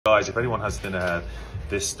Guys, if anyone has thinner hair,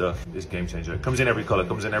 this stuff is game changer. It comes in every color,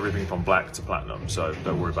 comes in everything from black to platinum. So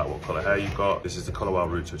don't worry about what color hair you've got. This is the Color Wow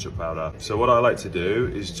Root Touch-Up Powder. So what I like to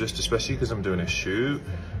do is just, especially because I'm doing a shoot,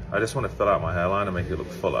 I just want to fill out my hairline and make it look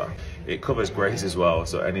fuller. It covers grays as well.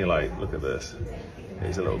 So any like, look at this.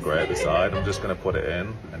 There's a little gray at the side. I'm just gonna put it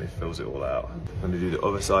in and it fills it all out. I'm gonna do the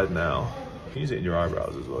other side now. You can use it in your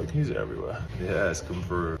eyebrows as well. You can use it everywhere. Yeah, it's come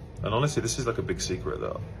through. And honestly, this is like a big secret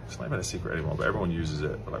though. It's not even a secret anymore, but everyone uses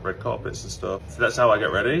it for like red carpets and stuff. So that's how I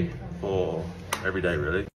get ready for every day really.